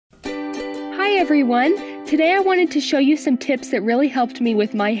Hi everyone! Today I wanted to show you some tips that really helped me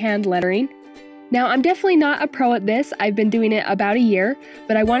with my hand lettering. Now I'm definitely not a pro at this, I've been doing it about a year,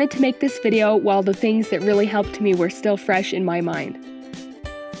 but I wanted to make this video while the things that really helped me were still fresh in my mind.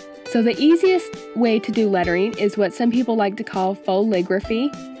 So the easiest way to do lettering is what some people like to call faux-ligraphy,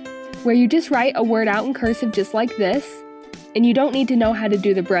 where you just write a word out in cursive just like this, and you don't need to know how to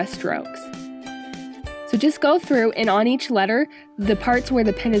do the brush strokes. So just go through and on each letter, the parts where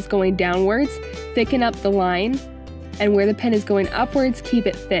the pen is going downwards, thicken up the line, and where the pen is going upwards, keep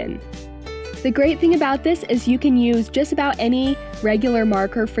it thin. The great thing about this is you can use just about any regular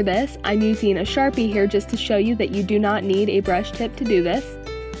marker for this. I'm using a Sharpie here just to show you that you do not need a brush tip to do this.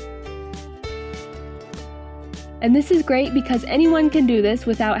 And this is great because anyone can do this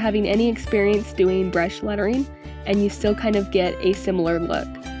without having any experience doing brush lettering, and you still kind of get a similar look.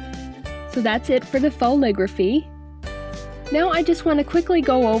 So that's it for the faux-ligraphy. Now I just want to quickly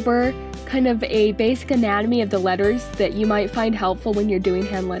go over kind of a basic anatomy of the letters that you might find helpful when you're doing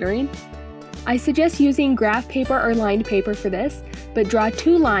hand lettering. I suggest using graph paper or lined paper for this, but draw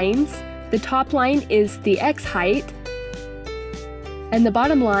two lines. The top line is the X height, and the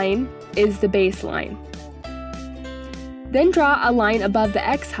bottom line is the base line. Then draw a line above the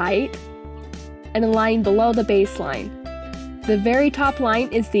X height, and a line below the base line. The very top line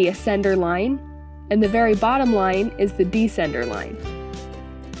is the ascender line, and the very bottom line is the descender line.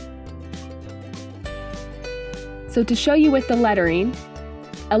 So to show you with the lettering,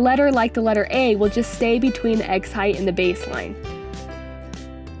 a letter like the letter A will just stay between the X height and the baseline.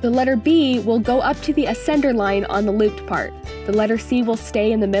 The letter B will go up to the ascender line on the looped part. The letter C will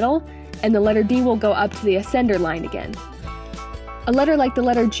stay in the middle, and the letter D will go up to the ascender line again. A letter like the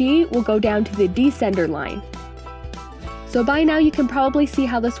letter G will go down to the descender line. So by now you can probably see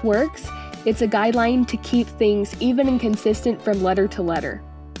how this works. It's a guideline to keep things even and consistent from letter to letter.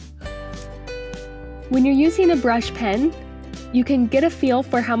 When you're using a brush pen, you can get a feel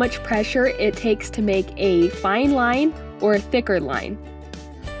for how much pressure it takes to make a fine line or a thicker line.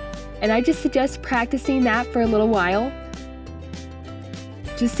 And I just suggest practicing that for a little while.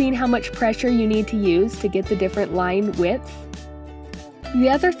 Just seeing how much pressure you need to use to get the different line widths. The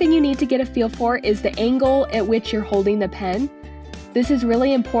other thing you need to get a feel for is the angle at which you're holding the pen. This is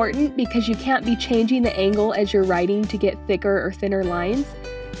really important because you can't be changing the angle as you're writing to get thicker or thinner lines.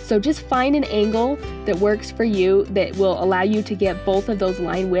 So just find an angle that works for you that will allow you to get both of those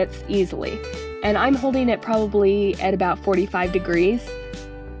line widths easily. And I'm holding it probably at about 45 degrees.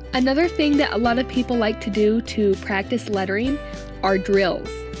 Another thing that a lot of people like to do to practice lettering are drills.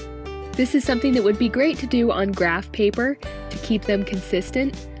 This is something that would be great to do on graph paper to keep them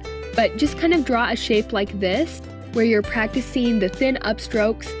consistent, but just kind of draw a shape like this where you're practicing the thin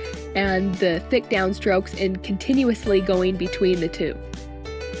upstrokes and the thick downstrokes and continuously going between the two.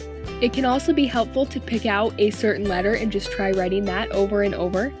 It can also be helpful to pick out a certain letter and just try writing that over and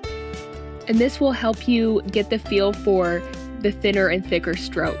over. And this will help you get the feel for the thinner and thicker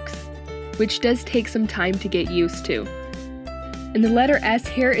strokes, which does take some time to get used to. And the letter S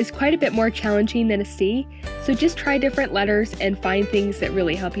here is quite a bit more challenging than a C, so just try different letters and find things that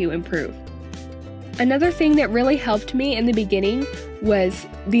really help you improve. Another thing that really helped me in the beginning was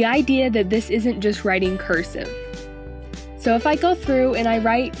the idea that this isn't just writing cursive. So if I go through and I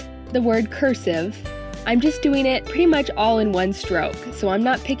write the word cursive, I'm just doing it pretty much all in one stroke, so I'm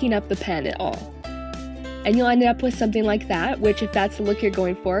not picking up the pen at all. And you'll end up with something like that, which if that's the look you're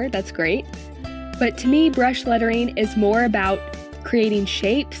going for, that's great. But to me, brush lettering is more about creating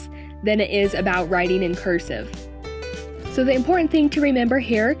shapes than it is about writing in cursive. So the important thing to remember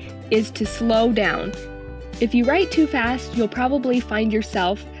here is to slow down. If you write too fast, you'll probably find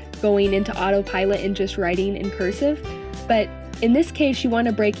yourself going into autopilot and just writing in cursive, but in this case you want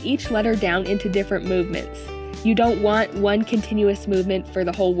to break each letter down into different movements. You don't want one continuous movement for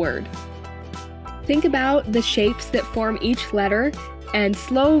the whole word. Think about the shapes that form each letter and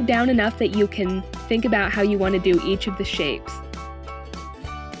slow down enough that you can think about how you want to do each of the shapes.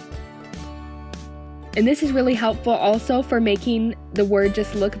 And this is really helpful also for making the word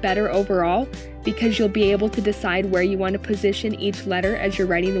just look better overall, because you'll be able to decide where you want to position each letter as you're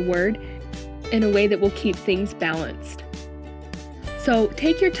writing the word in a way that will keep things balanced. So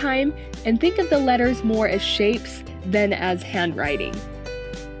take your time and think of the letters more as shapes than as handwriting.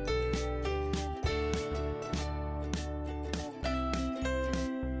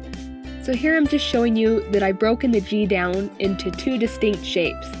 So here I'm just showing you that I've broken the G down into two distinct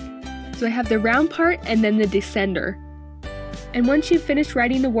shapes. So I have the round part and then the descender. And once you've finished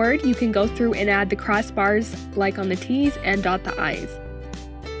writing the word, you can go through and add the crossbars like on the T's and dot the I's.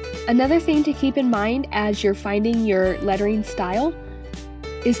 Another thing to keep in mind as you're finding your lettering style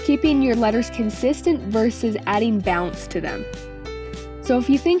is keeping your letters consistent versus adding bounce to them. So if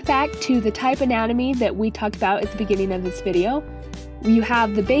you think back to the type anatomy that we talked about at the beginning of this video, you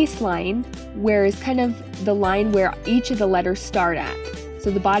have the baseline, where is kind of the line where each of the letters start at.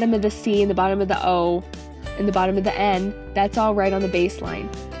 So the bottom of the C and the bottom of the O and the bottom of the N, that's all right on the baseline.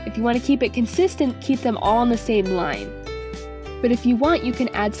 If you want to keep it consistent, keep them all on the same line. But if you want, you can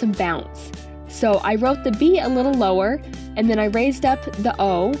add some bounce. So I wrote the B a little lower, and then I raised up the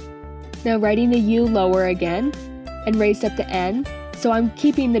O, now writing the U lower again, and raised up the N. So I'm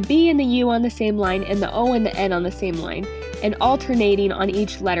keeping the B and the U on the same line and the O and the N on the same line, and alternating on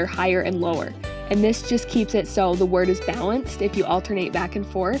each letter higher and lower. And this just keeps it so the word is balanced if you alternate back and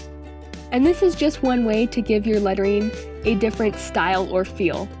forth. And this is just one way to give your lettering a different style or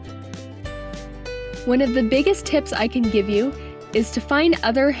feel. One of the biggest tips I can give you is to find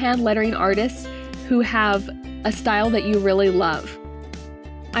other hand lettering artists who have a style that you really love.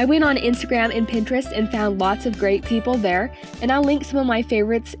 I went on Instagram and Pinterest and found lots of great people there, and I'll link some of my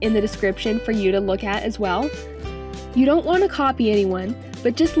favorites in the description for you to look at as well. You don't want to copy anyone,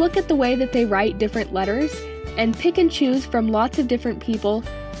 but just look at the way that they write different letters and pick and choose from lots of different people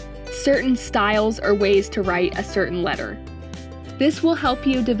certain styles or ways to write a certain letter. This will help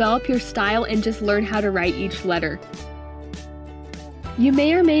you develop your style and just learn how to write each letter. You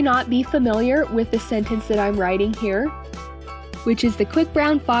may or may not be familiar with the sentence that I'm writing here, which is the quick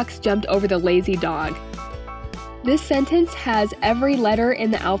brown fox jumped over the lazy dog. This sentence has every letter in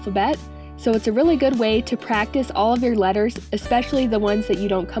the alphabet, so it's a really good way to practice all of your letters, especially the ones that you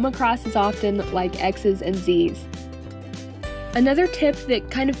don't come across as often, like X's and Z's. Another tip that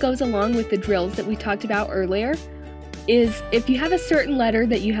kind of goes along with the drills that we talked about earlier is if you have a certain letter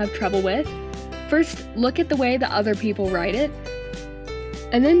that you have trouble with, first look at the way that other people write it,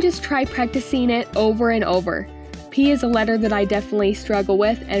 and then just try practicing it over and over. P is a letter that I definitely struggle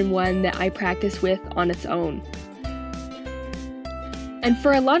with and one that I practice with on its own. And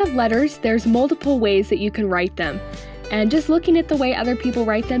for a lot of letters, there's multiple ways that you can write them. And just looking at the way other people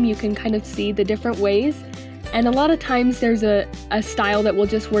write them, you can kind of see the different ways. And a lot of times there's a style that will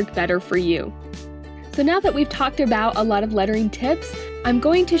just work better for you. So now that we've talked about a lot of lettering tips, I'm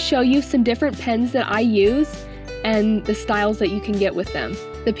going to show you some different pens that I use and the styles that you can get with them.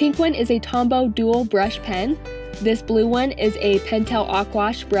 The pink one is a Tombow dual brush pen. This blue one is a Pentel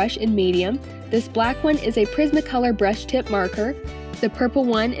Aquash brush in medium. This black one is a Prismacolor brush tip marker. The purple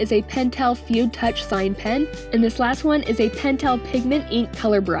one is a Pentel Feud Touch sign pen. And this last one is a Pentel Pigment ink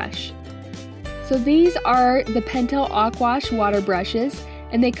color brush. So these are the Pentel Aquash water brushes,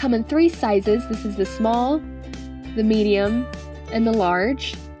 and they come in 3 sizes. This is the small, the medium, and the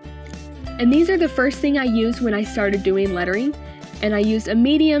large. And these are the first thing I used when I started doing lettering, and I used a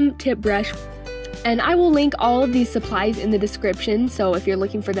medium tip brush. And I will link all of these supplies in the description, so if you're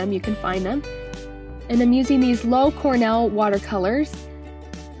looking for them, you can find them. And I'm using these low Cornell watercolors.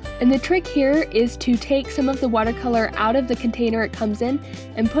 And the trick here is to take some of the watercolor out of the container it comes in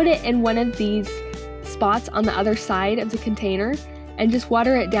and put it in one of these spots on the other side of the container and just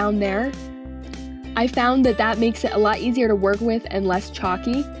water it down there. I found that that makes it a lot easier to work with and less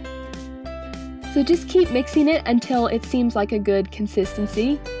chalky. So just keep mixing it until it seems like a good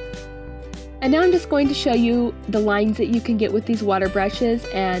consistency. And now I'm just going to show you the lines that you can get with these water brushes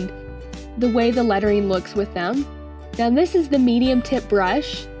and the way the lettering looks with them. Now this is the medium tip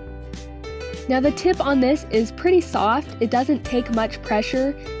brush. Now the tip on this is pretty soft. It doesn't take much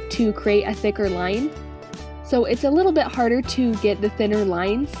pressure to create a thicker line. So it's a little bit harder to get the thinner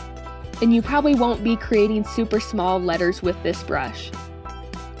lines. And you probably won't be creating super small letters with this brush.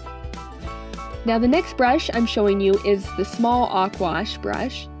 Now the next brush I'm showing you is the small Aquash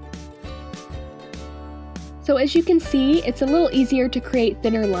brush. So as you can see, it's a little easier to create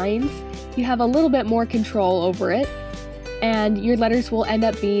thinner lines. You have a little bit more control over it, and your letters will end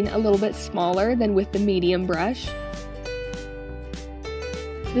up being a little bit smaller than with the medium brush.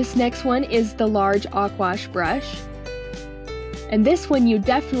 This next one is the large Aquash brush. And this one you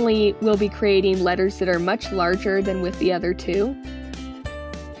definitely will be creating letters that are much larger than with the other two.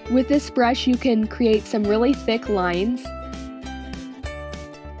 With this brush you can create some really thick lines,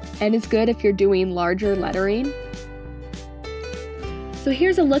 and it's good if you're doing larger lettering. So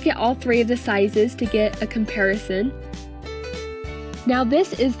here's a look at all 3 of the sizes to get a comparison. Now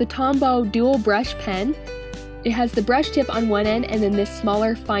this is the Tombow dual brush pen. It has the brush tip on one end and then this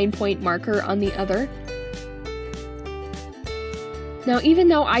smaller fine point marker on the other. Now even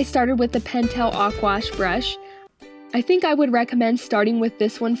though I started with the Pentel Aquash brush, I think I would recommend starting with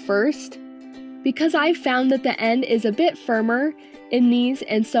this one first, because I've found that the end is a bit firmer in these,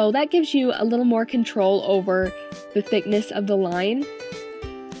 and so that gives you a little more control over the thickness of the line.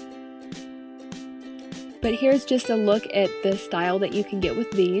 But here's just a look at the style that you can get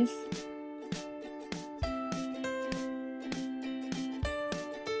with these.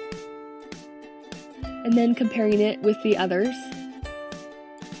 And then comparing it with the others.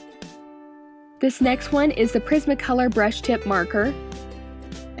 This next one is the Prismacolor brush tip marker.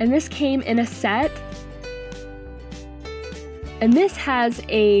 And this came in a set. And this has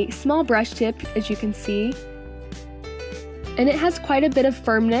a small brush tip, as you can see. And it has quite a bit of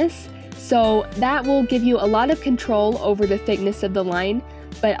firmness, so that will give you a lot of control over the thickness of the line,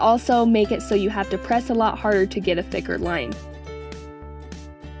 but also make it so you have to press a lot harder to get a thicker line.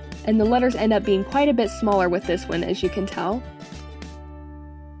 And the letters end up being quite a bit smaller with this one, as you can tell.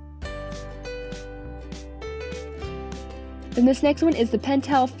 And this next one is the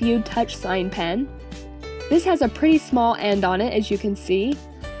Pentel Feud Touch Sign Pen. This has a pretty small end on it, as you can see,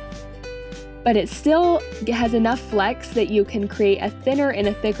 but it still has enough flex that you can create a thinner and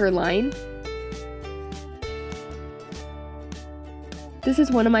a thicker line. This is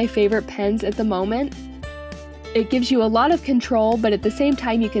one of my favorite pens at the moment. It gives you a lot of control, but at the same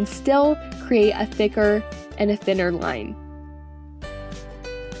time you can still create a thicker and a thinner line.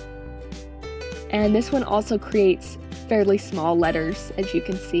 And this one also creates fairly small letters, as you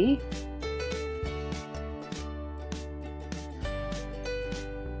can see.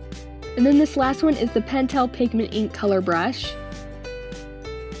 And then this last one is the Pentel Pigment Ink Color Brush.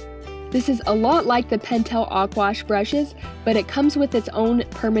 This is a lot like the Pentel Aquash brushes, but it comes with its own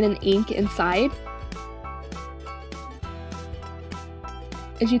permanent ink inside.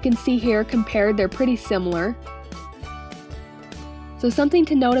 As you can see here, compared, they're pretty similar. So something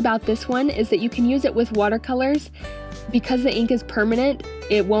to note about this one is that you can use it with watercolors. Because the ink is permanent,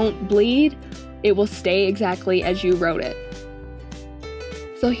 it won't bleed, it will stay exactly as you wrote it.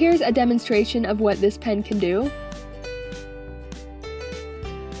 So here's a demonstration of what this pen can do.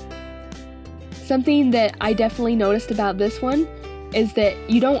 Something that I definitely noticed about this one is that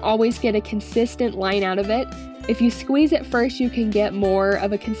you don't always get a consistent line out of it. If you squeeze it first, you can get more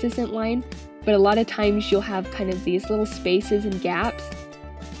of a consistent line, but a lot of times you'll have kind of these little spaces and gaps.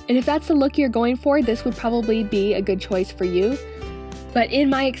 And if that's the look you're going for, this would probably be a good choice for you. But in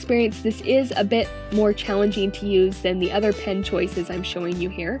my experience, this is a bit more challenging to use than the other pen choices I'm showing you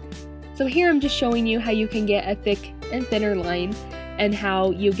here. So here I'm just showing you how you can get a thick and thinner line and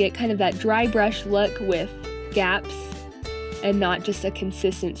how you get kind of that dry brush look with gaps and not just a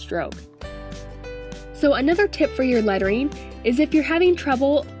consistent stroke. So another tip for your lettering is if you're having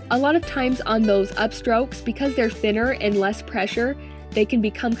trouble, a lot of times on those upstrokes, because they're thinner and less pressure, they can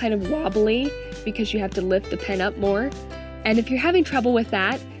become kind of wobbly because you have to lift the pen up more. And if you're having trouble with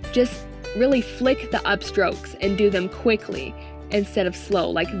that, just really flick the upstrokes and do them quickly instead of slow,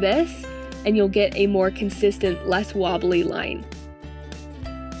 like this, and you'll get a more consistent, less wobbly line.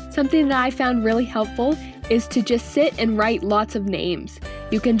 Something that I found really helpful is to just sit and write lots of names.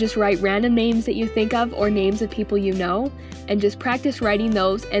 You can just write random names that you think of or names of people you know, and just practice writing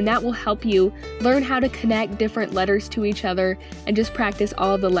those, and that will help you learn how to connect different letters to each other and just practice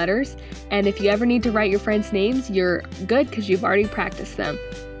all of the letters. And if you ever need to write your friends' names, you're good because you've already practiced them.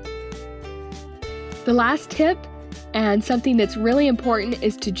 The last tip, and something that's really important,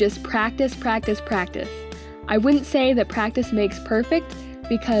 is to just practice, practice, practice. I wouldn't say that practice makes perfect,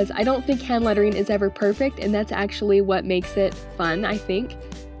 because I don't think hand lettering is ever perfect, and that's actually what makes it fun, I think.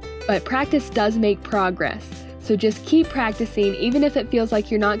 But practice does make progress. So just keep practicing. Even if it feels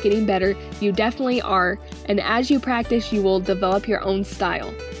like you're not getting better, you definitely are. And as you practice, you will develop your own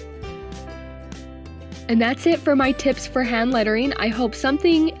style. And that's it for my tips for hand lettering. I hope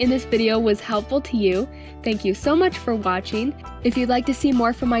something in this video was helpful to you. Thank you so much for watching. If you'd like to see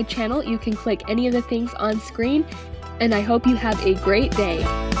more from my channel, you can click any of the things on screen. And I hope you have a great day.